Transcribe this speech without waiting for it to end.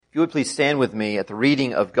If you would please stand with me at the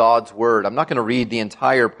reading of God's Word. I'm not going to read the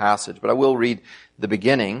entire passage, but I will read the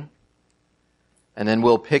beginning, and then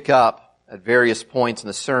we'll pick up at various points in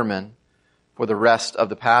the sermon for the rest of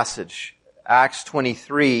the passage. Acts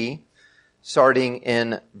 23, starting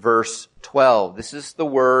in verse 12. This is the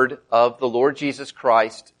word of the Lord Jesus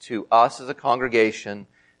Christ to us as a congregation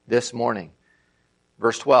this morning.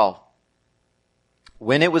 Verse 12.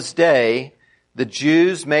 When it was day, the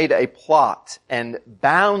Jews made a plot and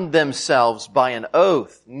bound themselves by an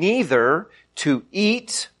oath neither to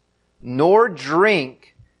eat nor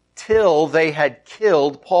drink till they had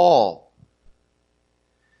killed Paul.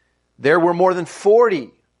 There were more than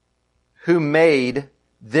 40 who made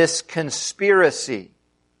this conspiracy.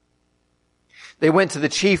 They went to the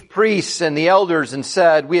chief priests and the elders and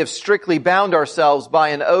said, "We have strictly bound ourselves by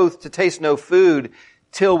an oath to taste no food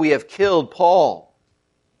till we have killed Paul.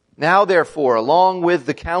 Now, therefore, along with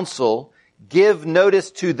the council, give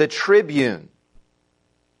notice to the tribune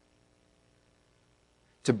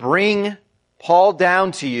to bring Paul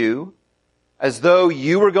down to you as though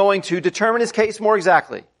you were going to determine his case more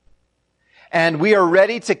exactly. And we are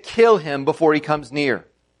ready to kill him before he comes near."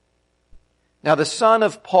 Now the son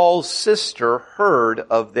of Paul's sister heard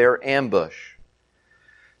of their ambush.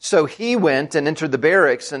 So he went and entered the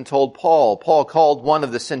barracks and told Paul. Paul called one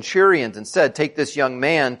of the centurions and said, "Take this young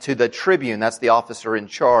man to the tribune," that's the officer in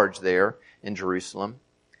charge there in Jerusalem,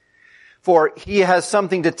 "for he has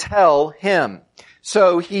something to tell him."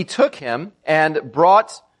 So he took him and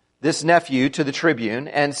brought this nephew to the tribune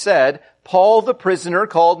and said, "Paul the prisoner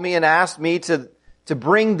called me and asked me to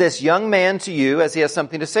bring this young man to you as he has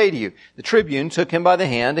something to say to you." The tribune took him by the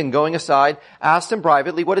hand and going aside asked him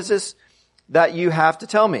privately, "What is this that you have to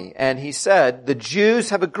tell me?" And he said, "The Jews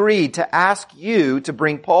have agreed to ask you to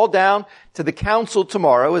bring Paul down to the council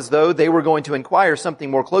tomorrow as though they were going to inquire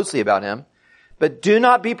something more closely about him. But do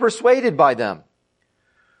not be persuaded by them.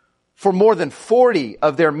 For more than 40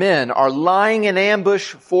 of their men are lying in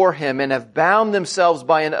ambush for him and have bound themselves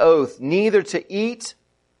by an oath neither to eat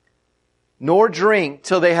nor drink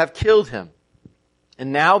till they have killed him.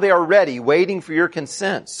 And now they are ready, waiting for your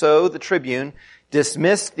consent." So the tribune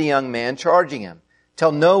dismissed the young man, charging him,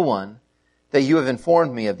 "Tell no one that you have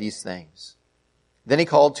informed me of these things." Then he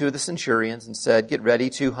called two of the centurions and said, "Get ready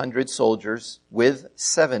 200 soldiers with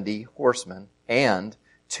 70 horsemen and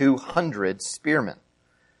 200 spearmen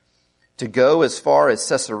to go as far as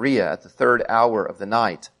Caesarea at the 3rd hour of the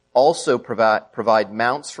night. Also provide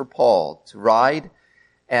mounts for Paul to ride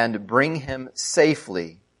and bring him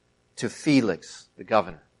safely to Felix, the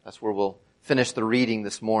governor." That's where we'll finish the reading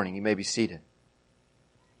this morning. You may be seated.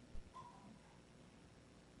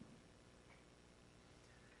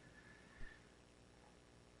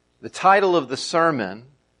 The title of the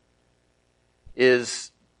sermon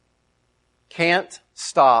is "Can't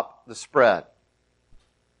Stop the Spread."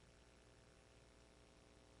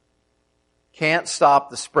 Can't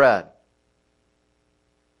stop the spread.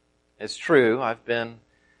 It's true. I've been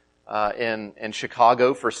in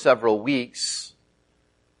Chicago for several weeks,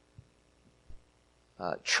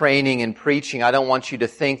 training and preaching. I don't want you to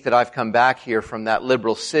think that I've come back here from that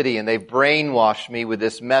liberal city and they've brainwashed me with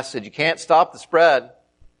this message. You can't stop the spread.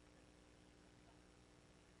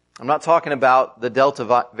 I'm not talking about the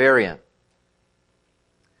Delta variant.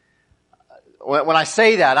 When I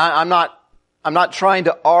say that, I'm not trying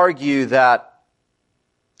to argue that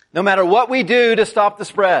no matter what we do to stop the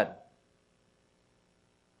spread,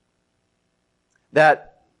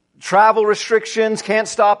 that travel restrictions can't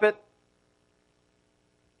stop it,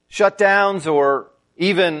 shutdowns or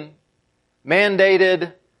even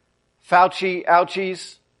mandated Fauci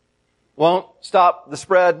ouchies won't stop the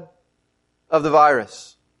spread of the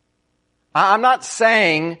virus. I'm not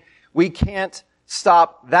saying we can't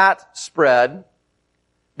stop that spread,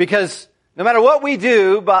 because no matter what we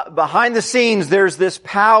do, behind the scenes there's this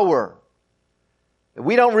power that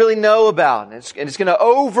we don't really know about, and it's going to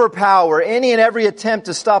overpower any and every attempt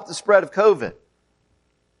to stop the spread of COVID.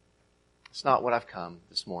 It's not what I've come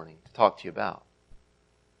this morning to talk to you about.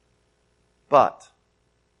 But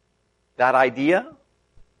that idea,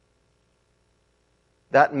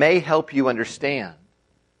 that may help you understand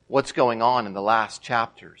what's going on in the last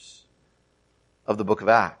chapters of the book of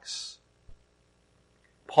Acts.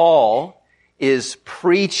 Paul is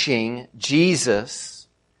preaching Jesus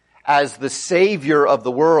as the Savior of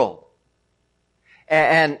the world.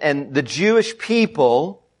 And the Jewish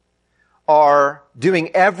people are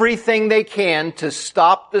doing everything they can to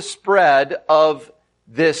stop the spread of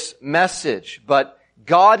this message. But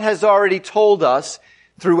God has already told us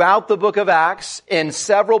throughout the book of Acts, in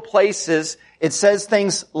several places, it says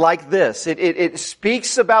things like this. It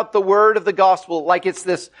speaks about the word of the gospel like it's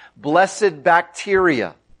this blessed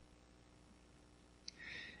bacteria.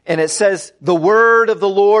 And it says, the word of the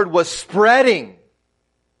Lord was spreading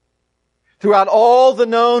throughout all the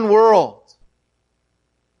known world.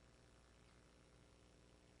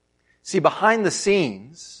 See, behind the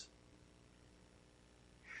scenes,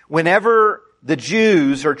 whenever the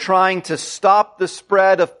Jews are trying to stop the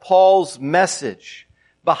spread of Paul's message,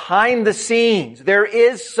 behind the scenes, there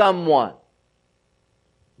is someone.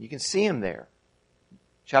 You can see him there.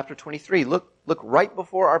 Chapter 23. Look right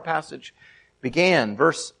before our passage began.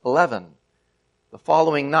 Verse 11. The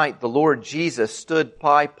following night, the Lord Jesus stood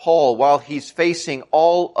by Paul while he's facing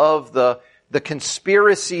all of the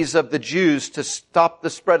conspiracies of the Jews to stop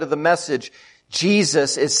the spread of the message.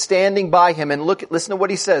 Jesus is standing by him, and listen to what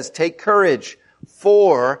he says. Take courage,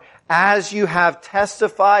 for as you have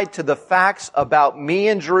testified to the facts about me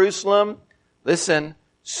in Jerusalem, listen,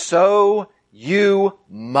 so you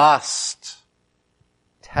must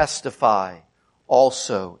testify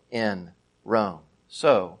also in Rome.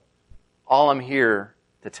 So, all I'm here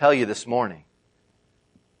to tell you this morning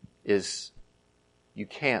is you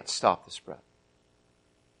can't stop the spread.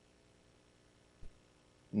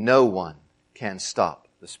 No one can stop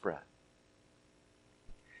the spread.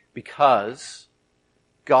 Because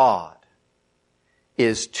God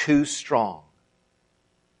is too strong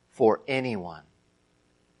for anyone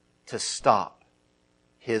to stop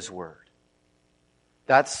His word.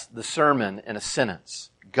 That's the sermon in a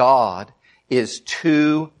sentence. God is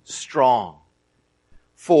too strong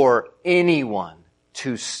for anyone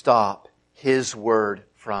to stop His word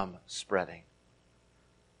from spreading.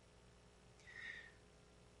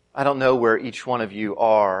 I don't know where each one of you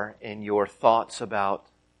are in your thoughts about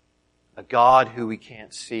a God who we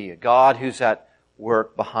can't see, a God who's at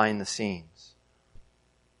work behind the scenes.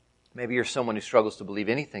 Maybe you're someone who struggles to believe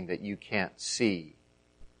anything that you can't see.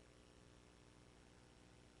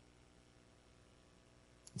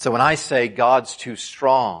 So when I say God's too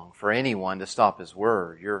strong for anyone to stop His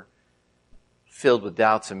word, you're filled with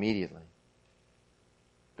doubts immediately.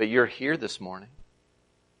 But you're here this morning.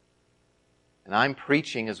 And I'm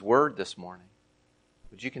preaching His word this morning.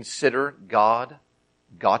 Would you consider God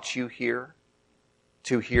got you here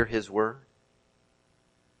to hear His word?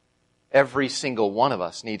 Every single one of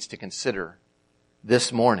us needs to consider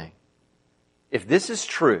this morning. If this is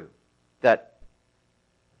true, that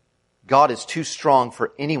God is too strong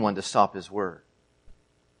for anyone to stop His word,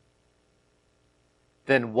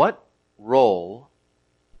 then what role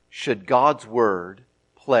should God's word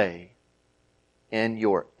play in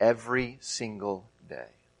your every single day?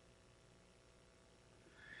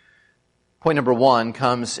 Point number 1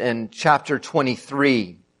 comes in chapter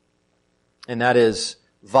 23, and that is,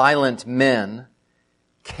 violent men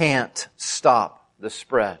can't stop the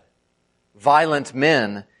spread. Violent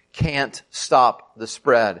men can't stop the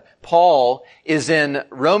spread. Paul is in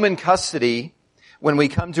Roman custody. When we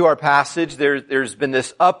come to our passage, there's been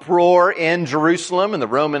this uproar in Jerusalem, and the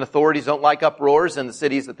Roman authorities don't like uproars in the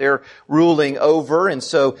cities that they're ruling over. And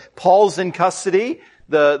so Paul's in custody.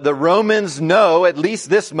 The Romans know at least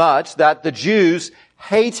this much, that the Jews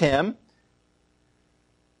hate him.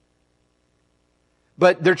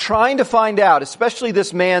 But they're trying to find out, especially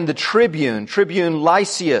this man, the Tribune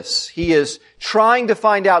Lysias. He is trying to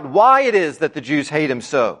find out why it is that the Jews hate him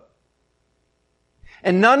so.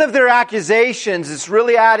 And none of their accusations is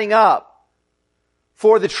really adding up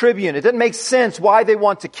for the Tribune. It doesn't make sense why they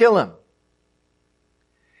want to kill him.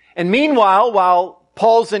 And meanwhile, while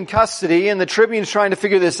Paul's in custody and the Tribune's trying to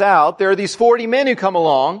figure this out, there are these 40 men who come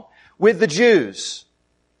along with the Jews.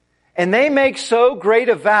 And they make so great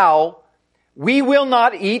a vow, we will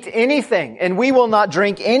not eat anything and we will not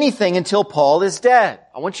drink anything until Paul is dead.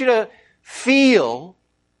 I want you to feel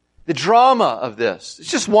the drama of this.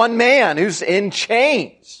 It's just one man who's in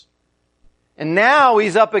chains. And now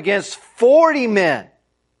he's up against 40 men.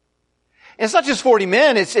 And it's not just 40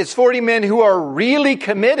 men, it's 40 men who are really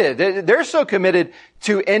committed. They're so committed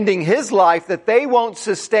to ending his life that they won't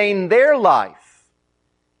sustain their life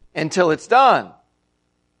until it's done.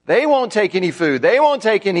 They won't take any food. They won't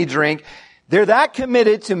take any drink. They're that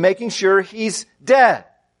committed to making sure he's dead.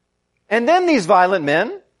 And then these violent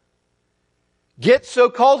men get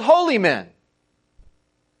so-called holy men.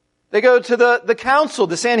 They go to the council,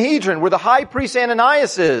 the Sanhedrin, where the high priest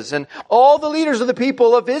Ananias is, and all the leaders of the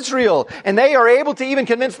people of Israel. And they are able to even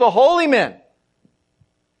convince the holy men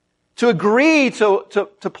to agree to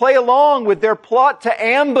play along with their plot to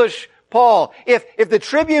ambush Paul. If the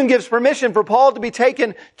tribune gives permission for Paul to be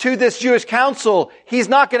taken to this Jewish council, he's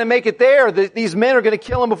not going to make it there. These men are going to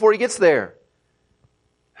kill him before he gets there.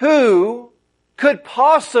 Who could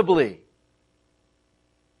possibly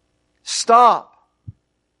stop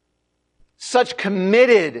such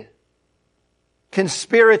committed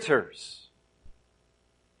conspirators?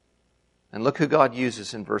 And look who God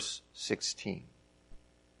uses in verse 16.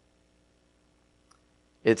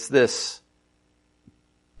 It's this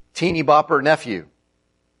teeny bopper nephew,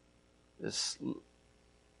 this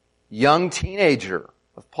young teenager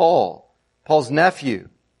of Paul's nephew,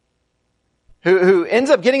 who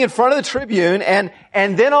ends up getting in front of the tribune, and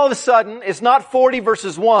then all of a sudden, it's not 40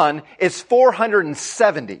 versus 1, it's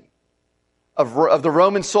 470 of the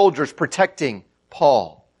Roman soldiers protecting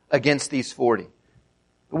Paul against these 40.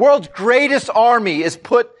 The world's greatest army is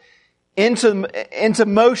put into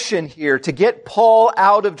motion here to get Paul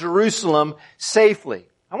out of Jerusalem safely.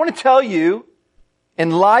 I want to tell you,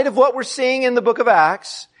 in light of what we're seeing in the book of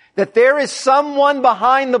Acts, that there is someone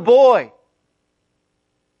behind the boy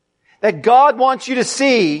that God wants you to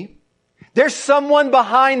see. There's someone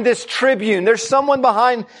behind this tribune. There's someone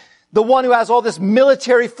behind the one who has all this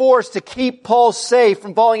military force to keep Paul safe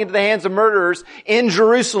from falling into the hands of murderers in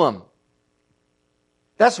Jerusalem.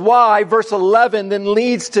 That's why verse 11 then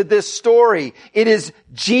leads to this story. It is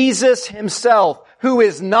Jesus himself who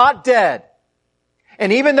is not dead.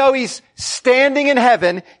 And even though he's standing in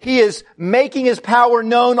heaven, he is making his power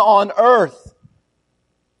known on earth.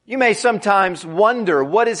 You may sometimes wonder,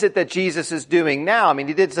 what is it that Jesus is doing now? I mean,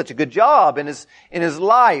 he did such a good job in his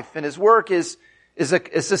life, and his work is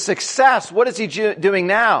a success. What is he doing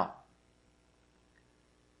now?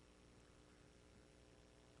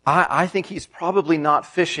 I think he's probably not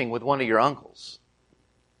fishing with one of your uncles.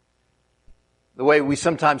 The way we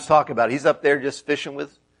sometimes talk about it. He's up there just fishing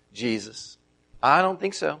with Jesus. I don't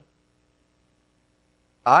think so.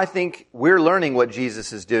 I think we're learning what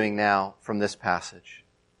Jesus is doing now from this passage.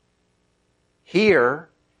 Here,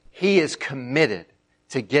 he is committed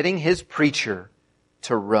to getting his preacher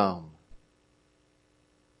to Rome.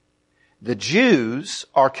 The Jews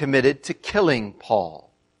are committed to killing Paul.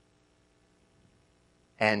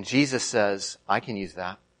 And Jesus says, I can use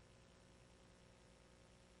that.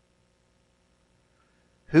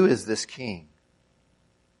 Who is this king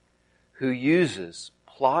who uses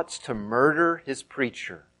plots to murder his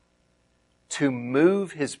preacher to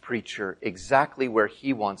move his preacher exactly where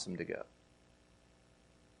he wants him to go?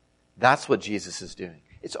 That's what Jesus is doing.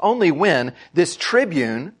 It's only when this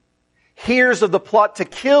tribune hears of the plot to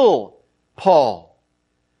kill Paul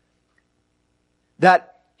that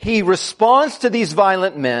he responds to these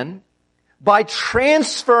violent men by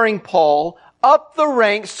transferring Paul up the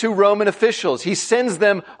ranks to Roman officials. He sends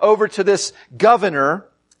them over to this governor,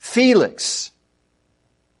 Felix.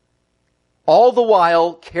 All the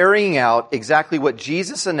while carrying out exactly what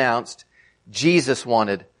Jesus announced Jesus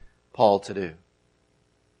wanted Paul to do.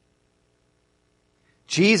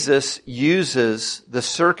 Jesus uses the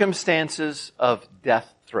circumstances of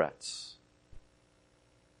death threats.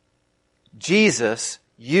 Jesus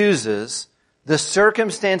uses the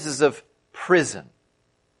circumstances of prison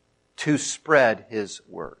to spread his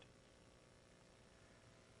word.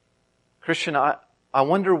 Christian, I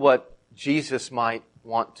wonder what Jesus might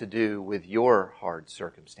want to do with your hard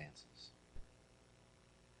circumstances.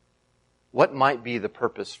 What might be the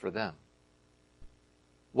purpose for them?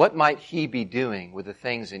 What might he be doing with the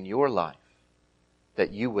things in your life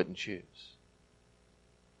that you wouldn't choose?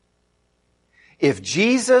 If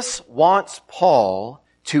Jesus wants Paul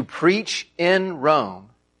to preach in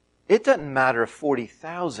Rome, it doesn't matter if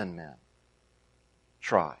 40,000 men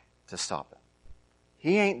try to stop him.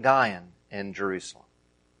 He ain't dying in Jerusalem.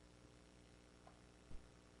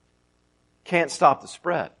 Can't stop the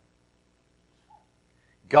spread.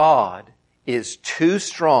 God is too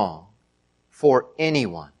strong for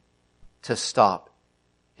anyone to stop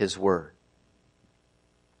his word.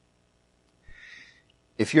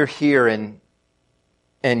 If you're here and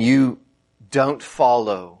you don't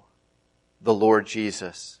follow the Lord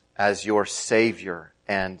Jesus as your Savior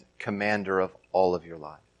and commander of all of your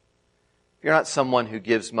life, if you're not someone who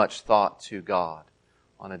gives much thought to God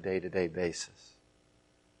on a day-to-day basis,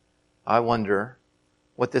 I wonder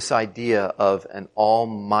what this idea of an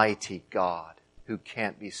almighty God who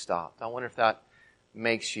can't be stopped, I wonder if that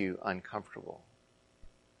makes you uncomfortable.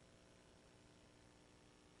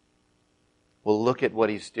 Well, look at what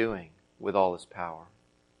he's doing with all his power.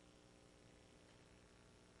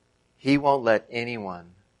 He won't let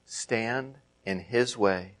anyone stand in his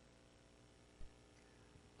way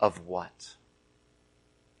of what?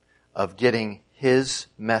 Of getting his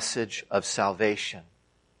message of salvation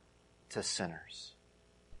to sinners,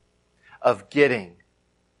 of getting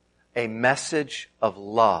a message of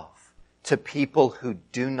love to people who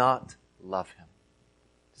do not love Him.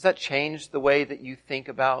 Does that change the way that you think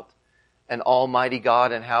about an almighty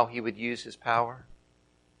God and how He would use His power?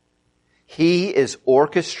 He is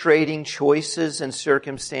orchestrating choices and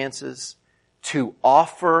circumstances to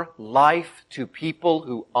offer life to people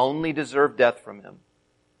who only deserve death from Him.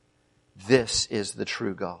 This is the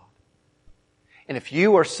true God. And if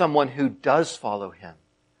you are someone who does follow Him,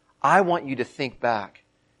 I want you to think back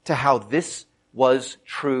to how this was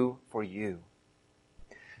true for you.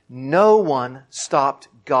 No one stopped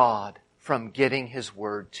God from getting His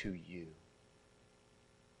word to you.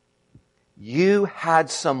 You had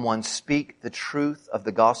someone speak the truth of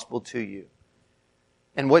the gospel to you.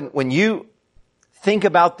 And when you think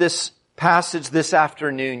about this passage this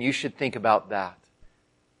afternoon, you should think about that.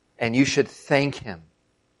 And you should thank Him.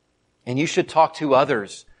 And you should talk to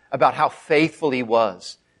others about how faithful He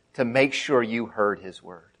was to make sure you heard His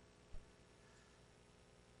word.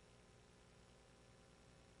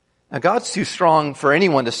 Now, God's too strong for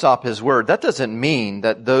anyone to stop His word. That doesn't mean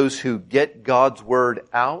that those who get God's word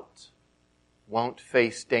out won't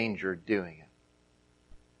face danger doing it.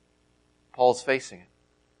 Paul's facing it.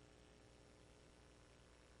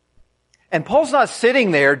 And Paul's not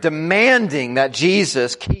sitting there demanding that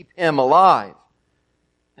Jesus keep him alive.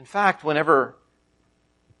 In fact, whenever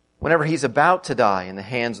he's about to die in the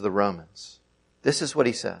hands of the Romans, this is what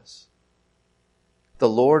he says. The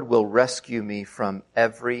Lord will rescue me from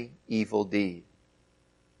every evil deed,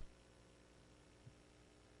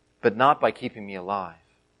 but not by keeping me alive.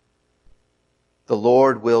 The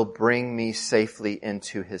Lord will bring me safely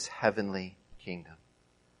into His heavenly kingdom.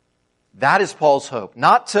 That is Paul's hope.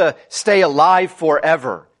 Not to stay alive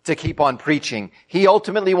forever, to keep on preaching. He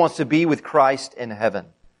ultimately wants to be with Christ in heaven.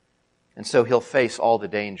 And so he'll face all the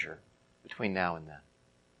danger between now and then.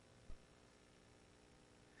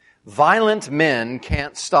 Violent men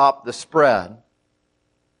can't stop the spread.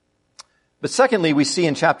 But secondly, we see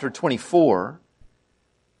in chapter 24,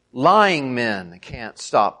 lying men can't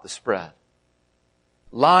stop the spread.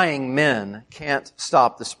 Lying men can't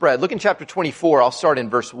stop the spread. Look in chapter 24, I'll start in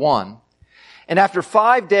verse 1. And after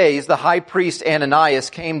 5 days, the high priest Ananias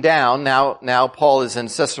came down. Now Paul is in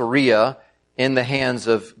Caesarea in the hands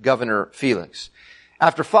of Governor Felix.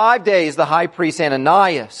 After 5 days, the high priest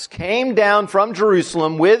Ananias came down from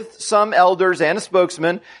Jerusalem with some elders and a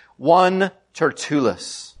spokesman, one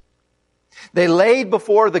Tertullus. They laid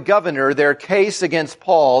before the governor their case against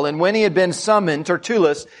Paul, and when he had been summoned,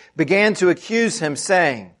 Tertullus began to accuse him,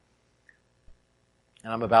 saying,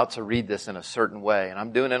 and I'm about to read this in a certain way, and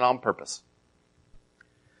I'm doing it on purpose.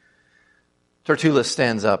 Tertullus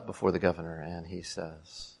stands up before the governor, and he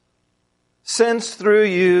says, since through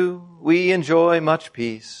you we enjoy much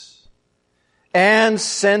peace, and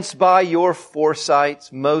since by your foresight,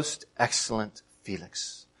 most excellent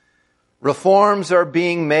Felix, reforms are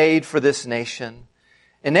being made for this nation.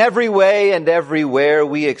 In every way and everywhere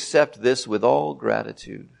we accept this with all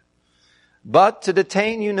gratitude. But to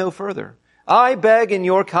detain you no further, I beg in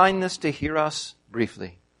your kindness to hear us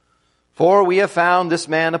briefly. For we have found this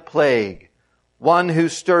man a plague, one who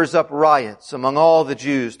stirs up riots among all the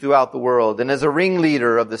Jews throughout the world, and is a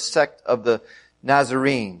ringleader of the sect of the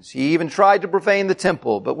Nazarenes. He even tried to profane the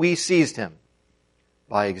temple, but we seized him.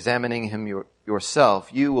 By examining him yourself,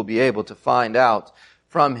 you will be able to find out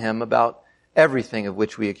from him about everything of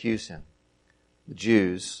which we accuse him. The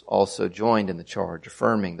Jews also joined in the charge,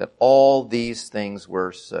 affirming that all these things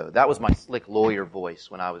were so. That was my slick lawyer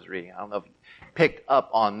voice when I was reading. I don't know if you picked up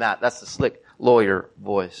on that. That's the slick lawyer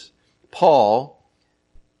voice. Paul,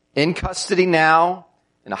 in custody now,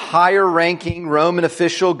 and a higher ranking Roman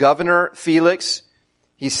official, Governor Felix,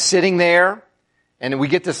 he's sitting there, and we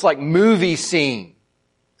get this like movie scene.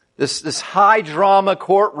 This high drama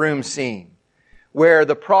courtroom scene where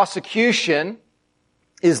the prosecution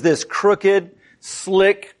is this crooked,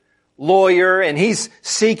 slick lawyer, and he's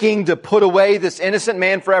seeking to put away this innocent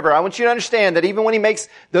man forever. I want you to understand that even when he makes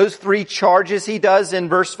those 3 charges he does in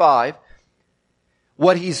verse 5,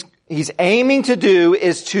 what he's aiming to do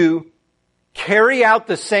is to carry out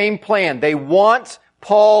the same plan. They want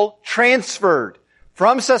Paul transferred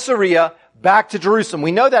from Caesarea back to Jerusalem.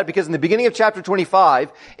 We know that because in the beginning of chapter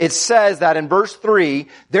 25, it says that in verse 3,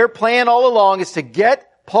 their plan all along is to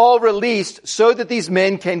get Paul released so that these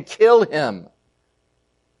men can kill him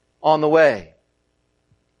on the way.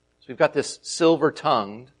 So we've got this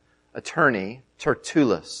silver-tongued attorney,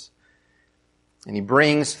 Tertullus. And he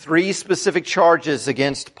brings 3 specific charges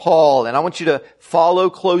against Paul. And I want you to follow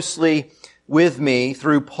closely with me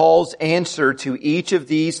through Paul's answer to each of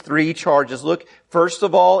these 3 charges. Look First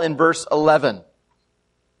of all, in verse 11,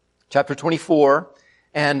 chapter 24,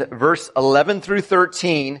 and verse 11 through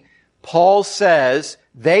 13, Paul says,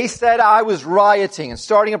 they said I was rioting and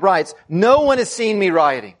starting up riots. No one has seen me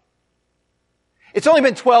rioting. It's only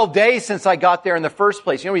been 12 days since I got there in the first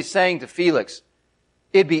place. You know what he's saying to Felix?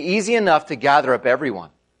 It'd be easy enough to gather up everyone,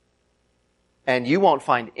 and you won't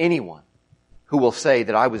find anyone who will say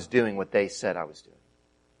that I was doing what they said I was doing.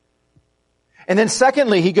 And then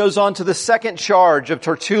secondly, he goes on to the second charge of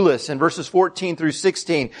Tertullus in verses 14 through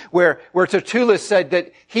 16, where Tertullus said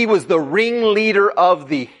that he was the ringleader of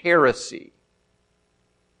the heresy,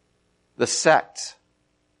 the sect.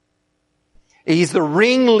 He's the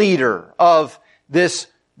ringleader of this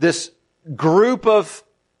group of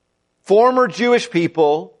former Jewish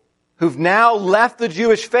people who've now left the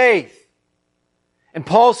Jewish faith. And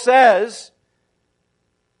Paul says,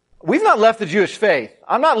 we've not left the Jewish faith.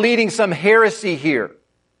 I'm not leading some heresy here.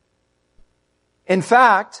 In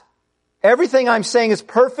fact, everything I'm saying is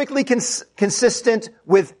perfectly consistent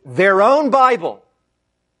with their own Bible.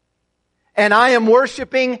 And I am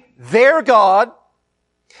worshiping their God.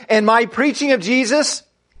 And my preaching of Jesus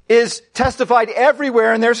is testified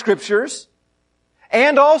everywhere in their scriptures.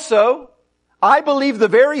 And also, I believe the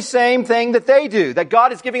very same thing that they do, that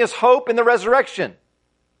God is giving us hope in the resurrection.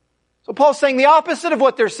 So Paul's saying the opposite of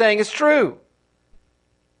what they're saying is true.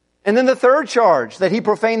 And then the third charge, that he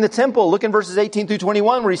profaned the temple. Look in verses 18 through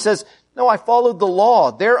 21 where he says, no, I followed the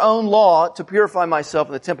law, their own law, to purify myself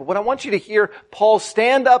in the temple. What I want you to hear Paul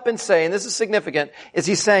stand up and say, and this is significant, is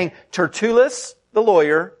he's saying Tertullus, the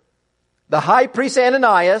lawyer, the high priest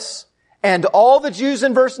Ananias, and all the Jews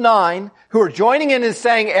in verse 9 who are joining in and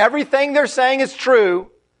saying everything they're saying is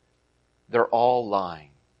true, they're all lying.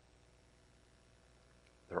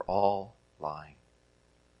 They're all lying.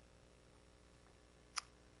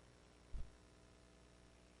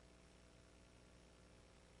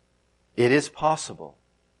 It is possible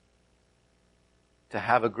to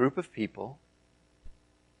have a group of people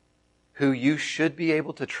who you should be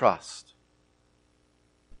able to trust.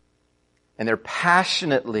 And they're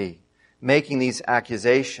passionately making these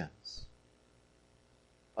accusations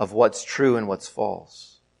of what's true and what's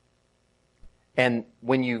false. And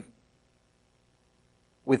when you,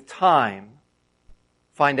 with time,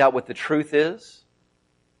 find out what the truth is,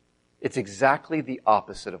 it's exactly the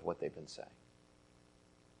opposite of what they've been saying.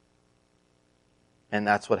 And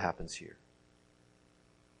that's what happens here.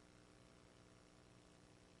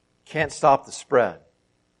 Can't stop the spread.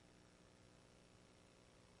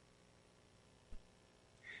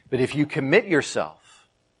 But if you commit yourself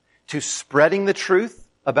to spreading the truth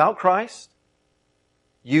about Christ,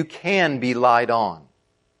 you can be lied on.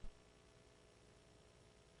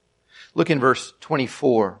 Look in verse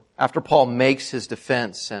 24. After Paul makes his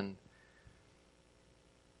defense and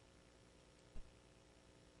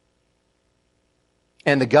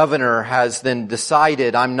the governor has then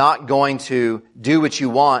decided, I'm not going to do what you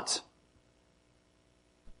want,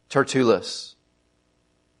 Tertullus.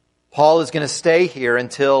 Paul is going to stay here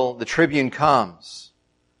until the tribune comes.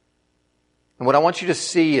 And what I want you to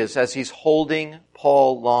see is, as he's holding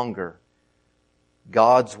Paul longer,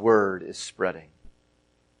 God's word is spreading.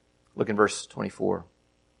 Look in verse 24.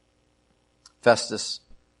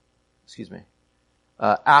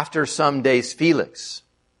 After some days, Felix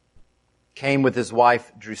came with his wife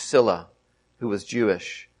Drusilla, who was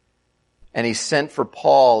Jewish, and he sent for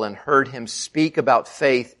Paul and heard him speak about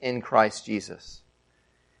faith in Christ Jesus.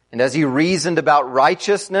 And as he reasoned about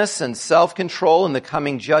righteousness and self-control in the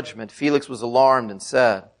coming judgment, Felix was alarmed and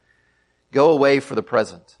said, "Go away for the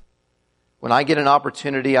present. When I get an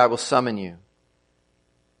opportunity, I will summon you."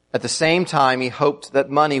 At the same time, he hoped that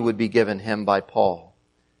money would be given him by Paul.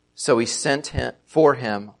 So he sent for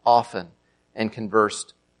him often and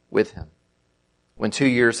conversed with him. When 2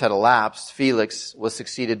 years had elapsed, Felix was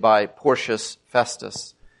succeeded by Porcius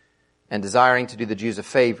Festus, and desiring to do the Jews a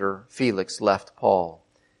favor, Felix left Paul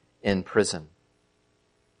in prison.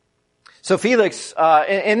 So Felix,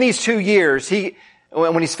 in these 2 years,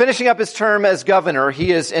 when he's finishing up his term as governor,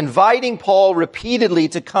 he is inviting Paul repeatedly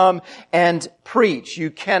to come and preach.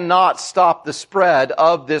 You cannot stop the spread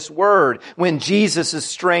of this word when Jesus'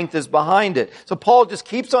 strength is behind it. So Paul just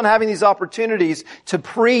keeps on having these opportunities to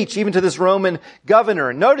preach even to this Roman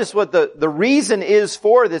governor. And notice what the reason is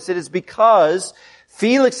for this. It is because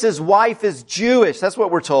Felix's wife is Jewish. That's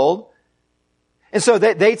what we're told. And so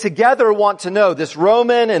they together want to know, this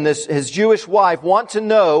Roman and his Jewish wife want to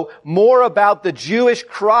know more about the Jewish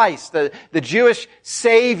Christ, the Jewish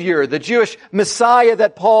Savior, the Jewish Messiah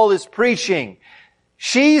that Paul is preaching.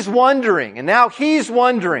 She's wondering, and now he's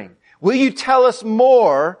wondering, will you tell us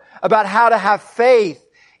more about how to have faith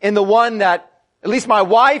in the one that At least my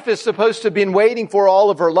wife is supposed to have been waiting for all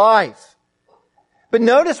of her life. But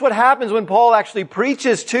notice what happens when Paul actually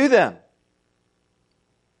preaches to them.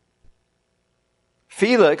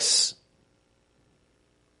 Felix,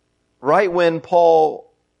 right when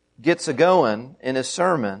Paul gets a-going in his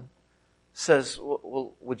sermon, says,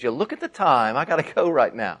 well, would you look at the time? I got to go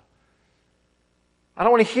right now. I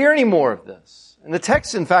don't want to hear any more of this. And the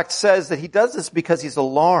text, in fact, says that he does this because he's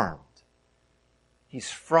alarmed. He's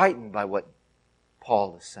frightened by what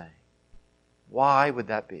Paul is saying. Why would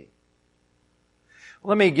that be? Well,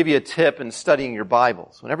 let me give you a tip in studying your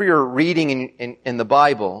Bibles. Whenever you're reading in the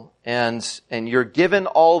Bible and you're given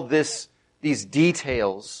all these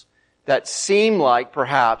details that seem like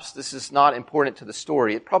perhaps this is not important to the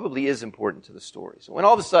story, it probably is important to the story. So when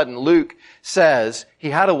all of a sudden Luke says he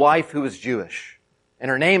had a wife who was Jewish, and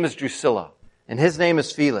her name is Drusilla, and his name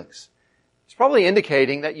is Felix, it's probably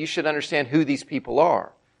indicating that you should understand who these people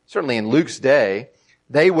are. Certainly in Luke's day,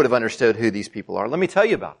 they would have understood who these people are. Let me tell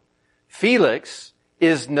you about it. Felix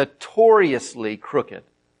is notoriously crooked.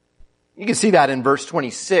 You can see that in verse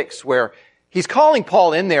 26 where he's calling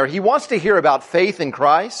Paul in there. He wants to hear about faith in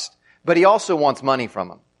Christ, but he also wants money from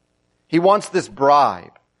him. He wants this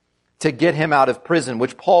bribe to get him out of prison,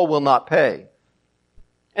 which Paul will not pay.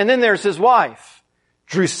 And then there's his wife,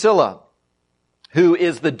 Drusilla, who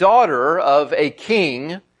is the daughter of a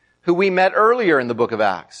king who we met earlier in the book of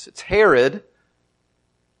Acts. It's Herod,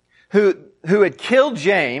 who had killed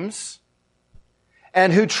James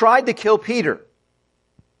and who tried to kill Peter.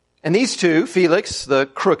 And these two, Felix, the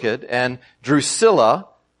crooked, and Drusilla,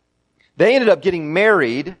 they ended up getting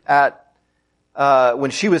married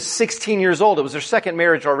when she was 16 years old. It was their second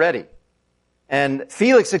marriage already. And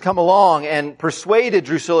Felix had come along and persuaded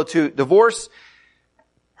Drusilla to divorce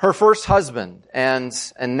her first husband. And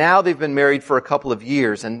now they've been married for a couple of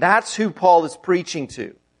years. And that's who Paul is preaching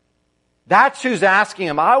to. That's who's asking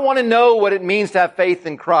him, I want to know what it means to have faith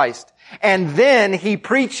in Christ. And then he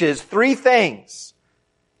preaches three things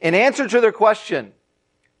in answer to their question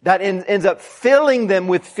that ends up filling them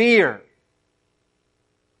with fear.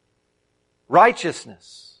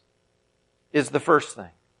 Righteousness is the first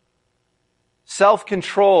thing.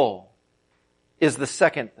 Self-control is the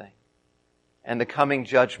second thing. And the coming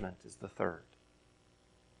judgment is the third.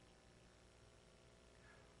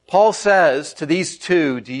 Paul says to these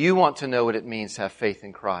two, do you want to know what it means to have faith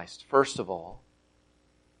in Christ? First of all,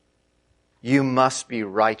 you must be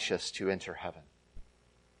righteous to enter heaven.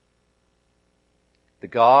 The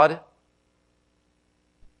God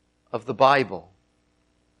of the Bible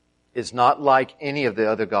is not like any of the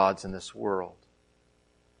other gods in this world.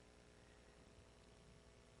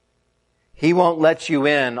 He won't let you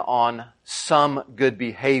in on some good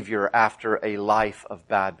behavior after a life of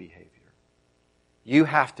bad behavior. You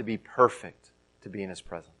have to be perfect to be in His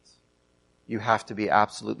presence. You have to be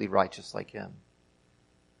absolutely righteous like Him.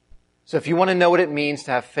 So if you want to know what it means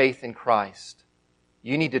to have faith in Christ,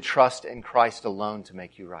 you need to trust in Christ alone to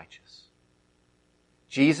make you righteous.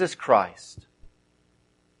 Jesus Christ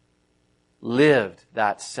lived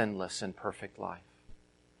that sinless and perfect life.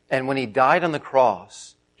 And when He died on the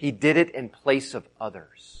cross, He did it in place of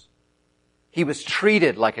others. He was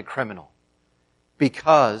treated like a criminal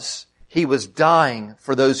because He was dying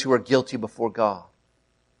for those who are guilty before God.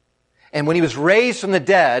 And when He was raised from the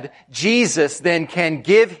dead, Jesus then can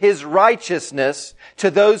give His righteousness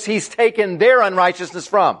to those He's taken their unrighteousness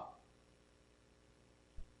from.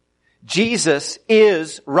 Jesus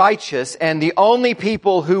is righteous, and the only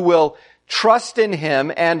people who will trust in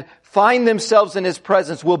Him and find themselves in His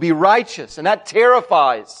presence will be righteous. And that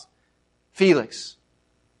terrifies Felix,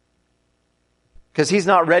 because he's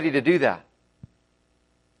not ready to do that.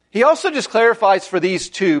 He also just clarifies for these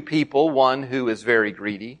two people, one who is very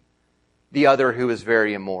greedy, the other who is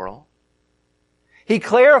very immoral. He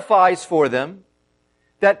clarifies for them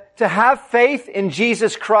that to have faith in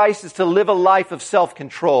Jesus Christ is to live a life of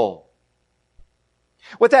self-control.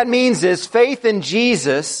 What that means is faith in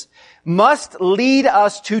Jesus must lead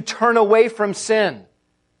us to turn away from sin.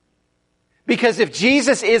 Because if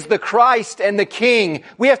Jesus is the Christ and the King,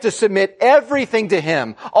 we have to submit everything to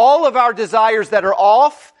Him. All of our desires that are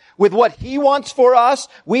off with what He wants for us,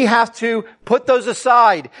 we have to put those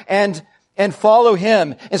aside and follow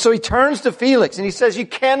Him. And so he turns to Felix and he says, you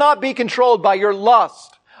cannot be controlled by your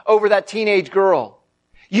lust over that teenage girl.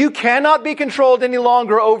 You cannot be controlled any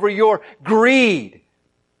longer over your greed.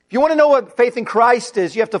 If you want to know what faith in Christ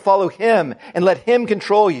is, you have to follow Him and let Him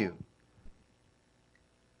control you.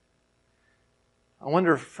 I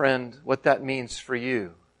wonder, friend, what that means for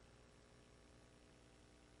you.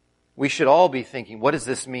 We should all be thinking, what does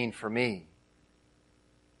this mean for me?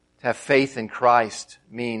 To have faith in Christ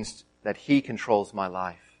means that He controls my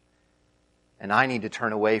life. And I need to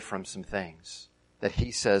turn away from some things that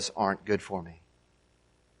He says aren't good for me.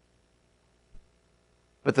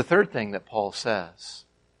 But the third thing that Paul says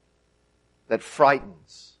that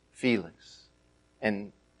frightens Felix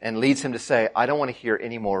and leads him to say, I don't want to hear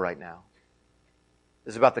any more right now,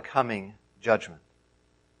 is about the coming judgment.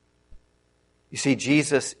 You see,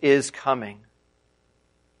 Jesus is coming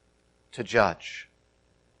to judge.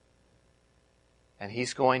 And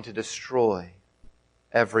He's going to destroy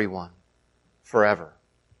everyone forever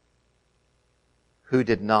who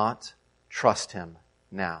did not trust Him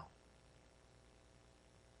now.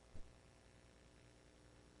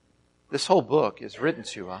 This whole book is written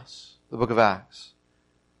to us, the book of Acts,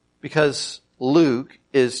 because Luke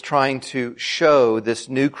is trying to show this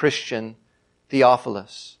new Christian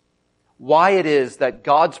Theophilus why it is that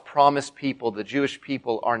God's promised people, the Jewish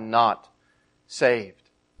people, are not saved.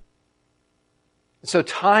 So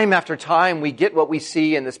time after time we get what we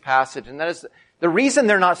see in this passage, and that is the reason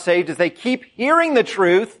they're not saved is they keep hearing the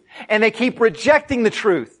truth and they keep rejecting the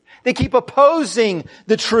truth. They keep opposing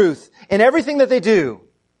the truth in everything that they do.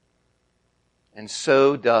 And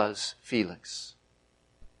so does Felix.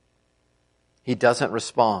 He doesn't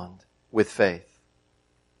respond with faith.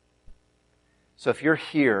 So if you're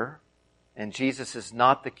here and Jesus is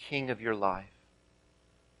not the king of your life,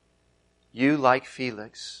 you, like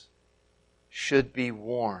Felix, should be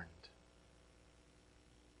warned.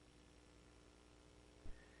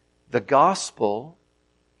 The gospel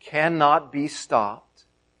cannot be stopped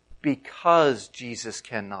because Jesus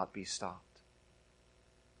cannot be stopped.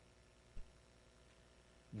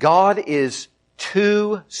 God is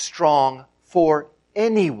too strong for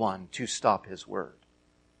anyone to stop His word.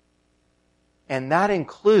 And that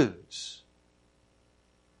includes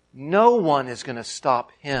no one is going to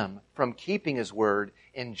stop Him from keeping His word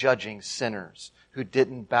in judging sinners who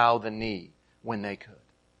didn't bow the knee when they could.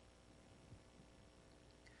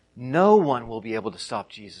 No one will be able to stop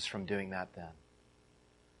Jesus from doing that then.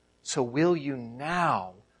 So will you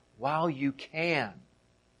now, while you can,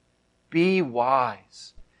 be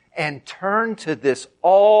wise and turn to this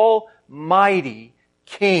almighty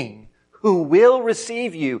King who will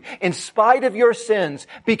receive you in spite of your sins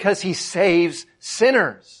because He saves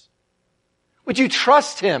sinners? Would you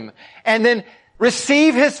trust Him and then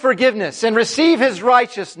receive His forgiveness and receive His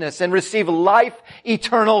righteousness and receive life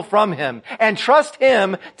eternal from Him and trust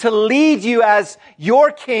Him to lead you as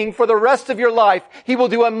your King for the rest of your life? He will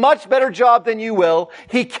do a much better job than you will.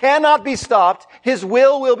 He cannot be stopped. His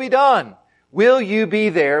will be done. Will you be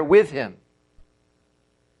there with Him?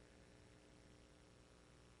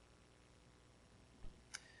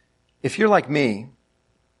 If you're like me,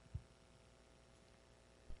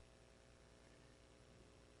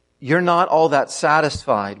 you're not all that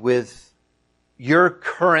satisfied with your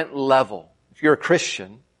current level. If you're a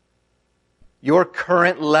Christian, your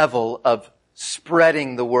current level of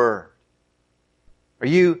spreading the word. Are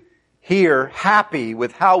you here happy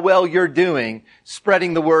with how well you're doing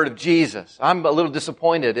spreading the word of Jesus? I'm a little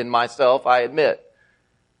disappointed in myself, I admit.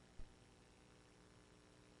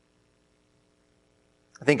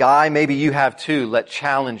 I think maybe you have too, let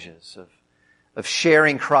challenges of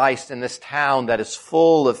sharing Christ in this town that is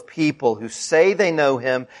full of people who say they know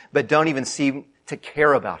Him but don't even seem to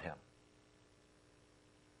care about Him.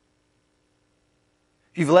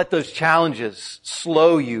 If you've let those challenges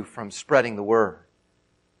slow you from spreading the word.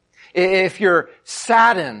 If you're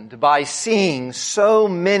saddened by seeing so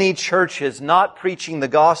many churches not preaching the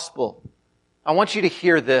gospel, I want you to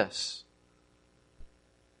hear this.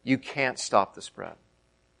 You can't stop the spread.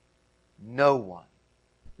 No one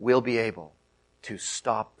will be able to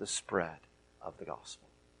stop the spread of the gospel.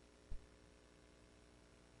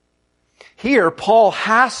 Here, Paul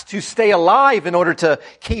has to stay alive in order to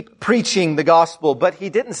keep preaching the gospel, but he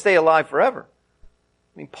didn't stay alive forever.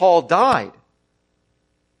 I mean, Paul died.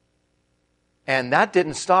 And that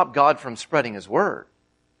didn't stop God from spreading His word.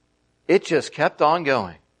 It just kept on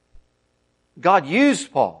going. God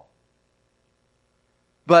used Paul.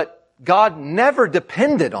 But God never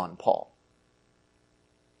depended on Paul.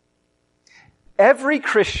 Every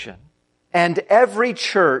Christian and every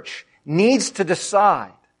church needs to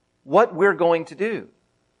decide what we're going to do.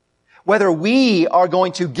 Whether we are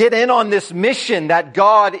going to get in on this mission that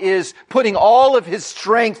God is putting all of His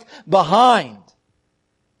strength behind.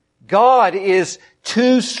 God is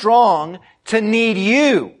too strong to need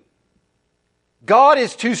you. God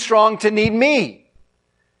is too strong to need me.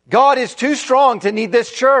 God is too strong to need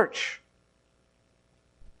this church.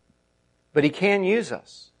 But He can use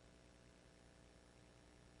us.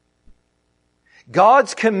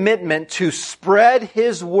 God's commitment to spread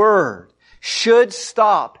His word should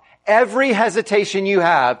stop every hesitation you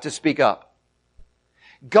have to speak up.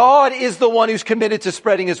 God is the one who's committed to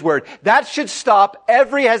spreading His word. That should stop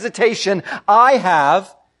every hesitation I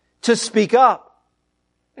have to speak up.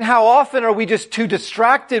 And how often are we just too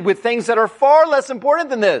distracted with things that are far less important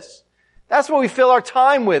than this? That's what we fill our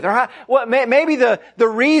time with. Maybe the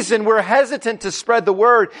reason we're hesitant to spread the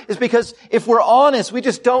word is because if we're honest, we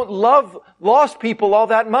just don't love lost people all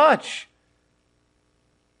that much.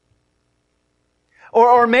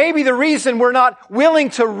 Or maybe the reason we're not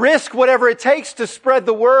willing to risk whatever it takes to spread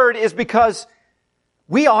the word is because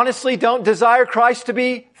we honestly don't desire Christ to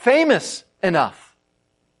be famous enough.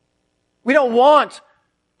 We don't want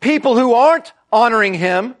people who aren't honoring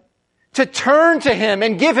Him to turn to Him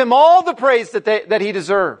and give Him all the praise that He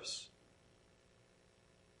deserves.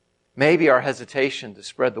 Maybe our hesitation to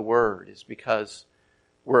spread the word is because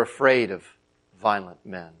we're afraid of violent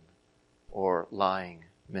men or lying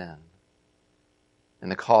men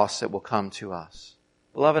and the costs that will come to us.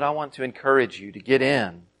 Beloved, I want to encourage you to get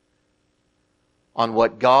in on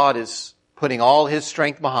what God is putting all His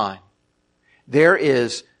strength behind. There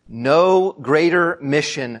is no greater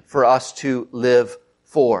mission for us to live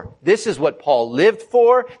for. This is what Paul lived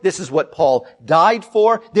for. This is what Paul died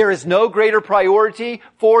for. There is no greater priority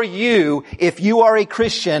for you if you are a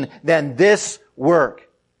Christian than this work.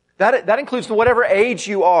 That includes whatever age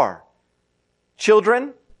you are.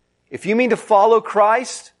 Children, if you mean to follow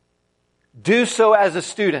Christ, do so as a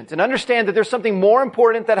student. And understand that there's something more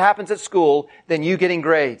important that happens at school than you getting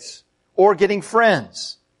grades or getting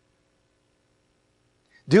friends.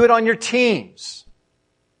 Do it on your teams.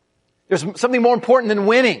 There's something more important than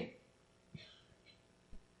winning.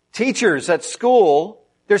 Teachers at school,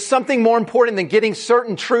 there's something more important than getting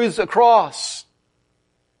certain truths across.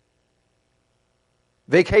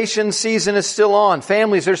 Vacation season is still on.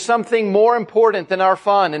 Families, there's something more important than our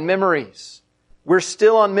fun and memories. We're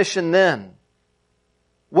still on mission then.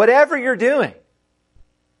 Whatever you're doing,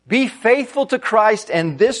 be faithful to Christ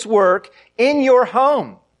and this work in your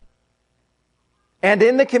home and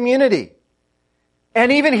in the community.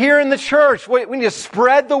 And even here in the church, we need to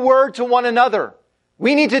spread the word to one another.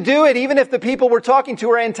 We need to do it even if the people we're talking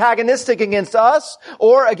to are antagonistic against us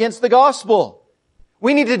or against the gospel.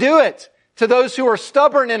 We need to do it to those who are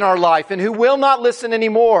stubborn in our life and who will not listen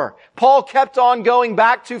anymore. Paul kept on going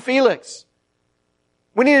back to Felix.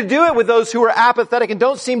 We need to do it with those who are apathetic and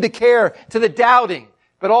don't seem to care, to the doubting,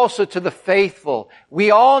 but also to the faithful. We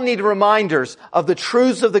all need reminders of the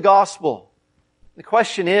truths of the gospel. The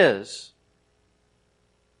question is,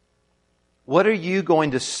 what are you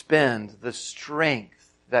going to spend the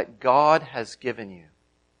strength that God has given you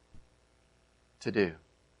to do?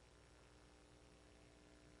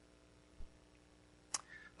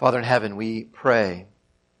 Father in heaven, we pray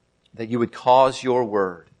that you would cause your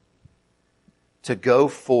word to go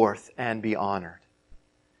forth and be honored.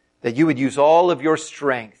 That you would use all of your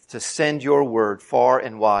strength to send your word far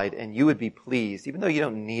and wide, and you would be pleased, even though you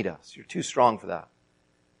don't need us. You're too strong for that.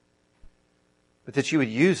 But that you would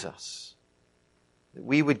use us. That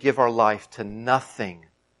we would give our life to nothing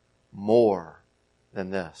more than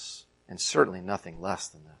this, and certainly nothing less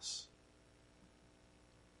than this.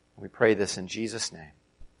 We pray this in Jesus' name.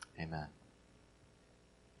 Amen.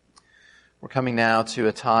 We're coming now to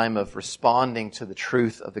a time of responding to the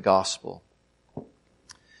truth of the gospel.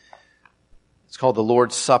 It's called the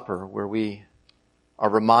Lord's Supper, where we are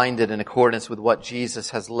reminded in accordance with what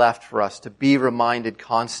Jesus has left for us, to be reminded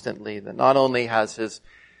constantly that not only has His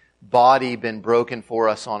body been broken for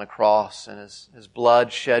us on a cross and His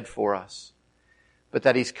blood shed for us, but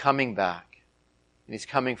that He's coming back and He's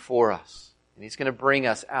coming for us. And He's going to bring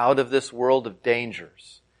us out of this world of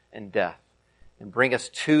dangers and death and bring us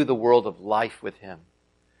to the world of life with Him.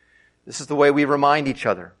 This is the way we remind each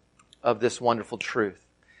other of this wonderful truth.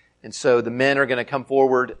 And so the men are going to come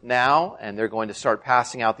forward now and they're going to start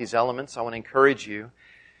passing out these elements. I want to encourage you,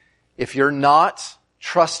 if you're not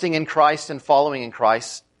trusting in Christ and following in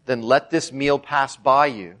Christ, then let this meal pass by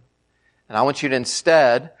you. And I want you to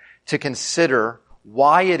instead to consider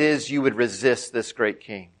why it is you would resist this great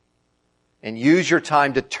King and use your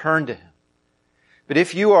time to turn to Him. But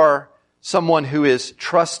if you are someone who is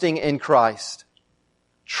trusting in Christ,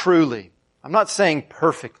 truly, I'm not saying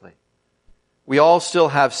perfectly, we all still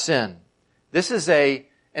have sin. This is an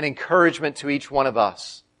encouragement to each one of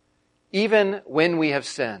us. Even when we have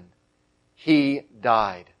sinned, He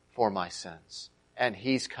died for my sins, and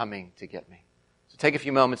He's coming to get me. So take a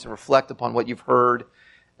few moments and reflect upon what you've heard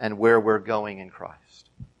and where we're going in Christ.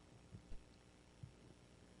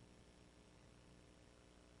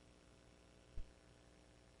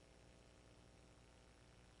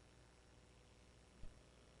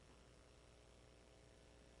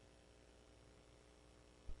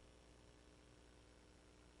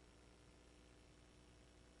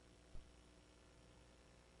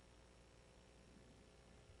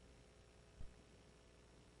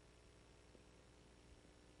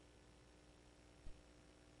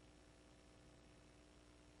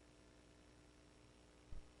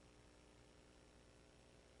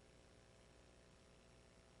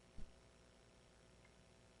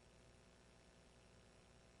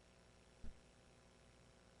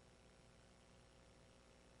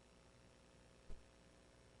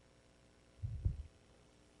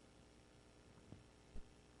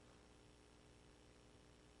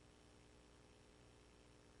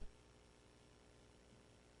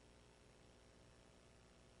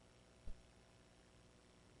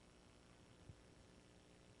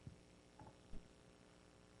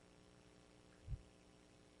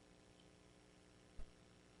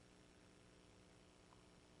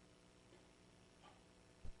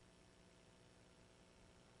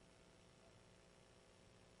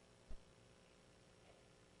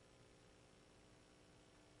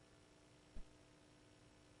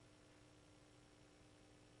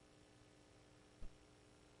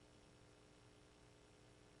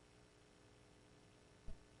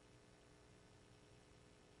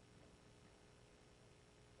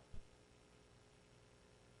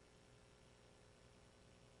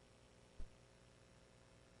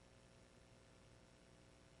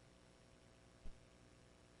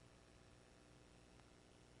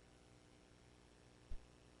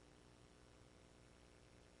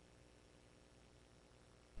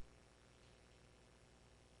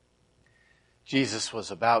 Jesus was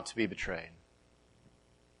about to be betrayed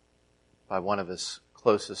by one of his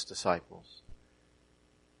closest disciples.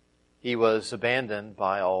 He was abandoned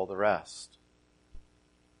by all the rest.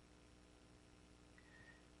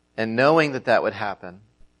 And knowing that that would happen,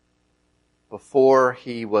 before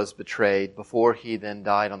he was betrayed, before he then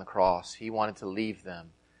died on the cross, he wanted to leave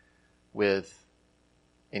them with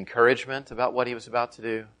encouragement about what he was about to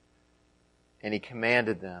do, and he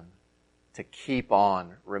commanded them to keep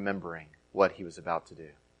on remembering what he was about to do.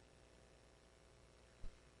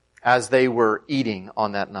 As they were eating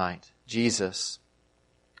on that night, Jesus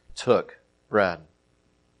took bread,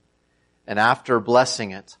 and after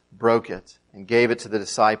blessing it, broke it, and gave it to the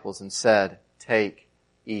disciples and said, "Take,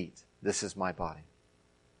 eat, this is my body."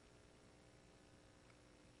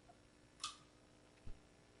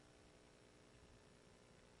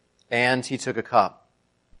 And he took a cup,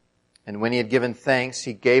 and when he had given thanks,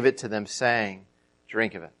 he gave it to them, saying,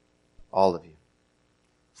 "Drink of it, all of you.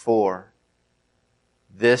 For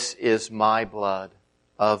this is my blood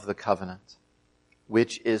of the covenant,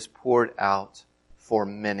 which is poured out for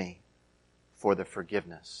many for the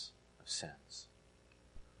forgiveness of sins."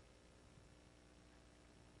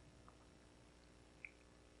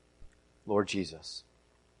 Lord Jesus,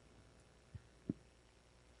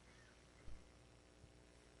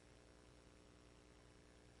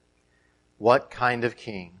 what kind of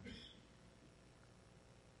king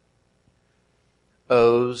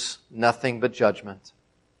owes nothing but judgment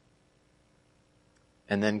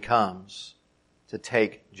and then comes to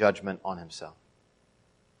take judgment on himself?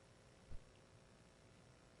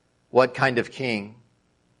 What kind of king,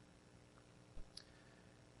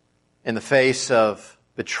 in the face of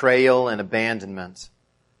betrayal and abandonment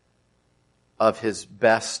of his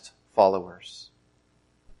best followers,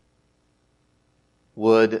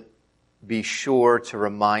 would be sure to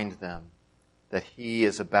remind them that he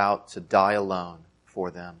is about to die alone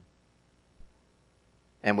for them,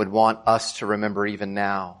 and would want us to remember even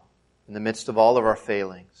now, in the midst of all of our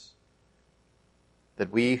failings, that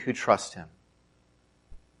we who trust him,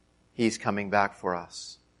 he's coming back for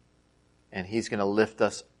us, and he's going to lift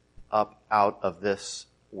us up out of this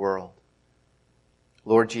world.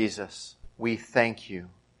 Lord Jesus, we thank you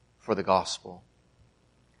for the gospel.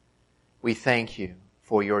 We thank you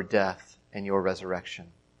for your death and your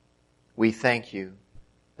resurrection. We thank you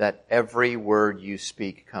that every word you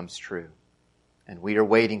speak comes true, and we are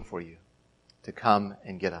waiting for you to come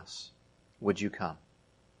and get us. Would you come?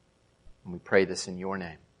 And we pray this in your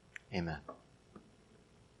name. Amen.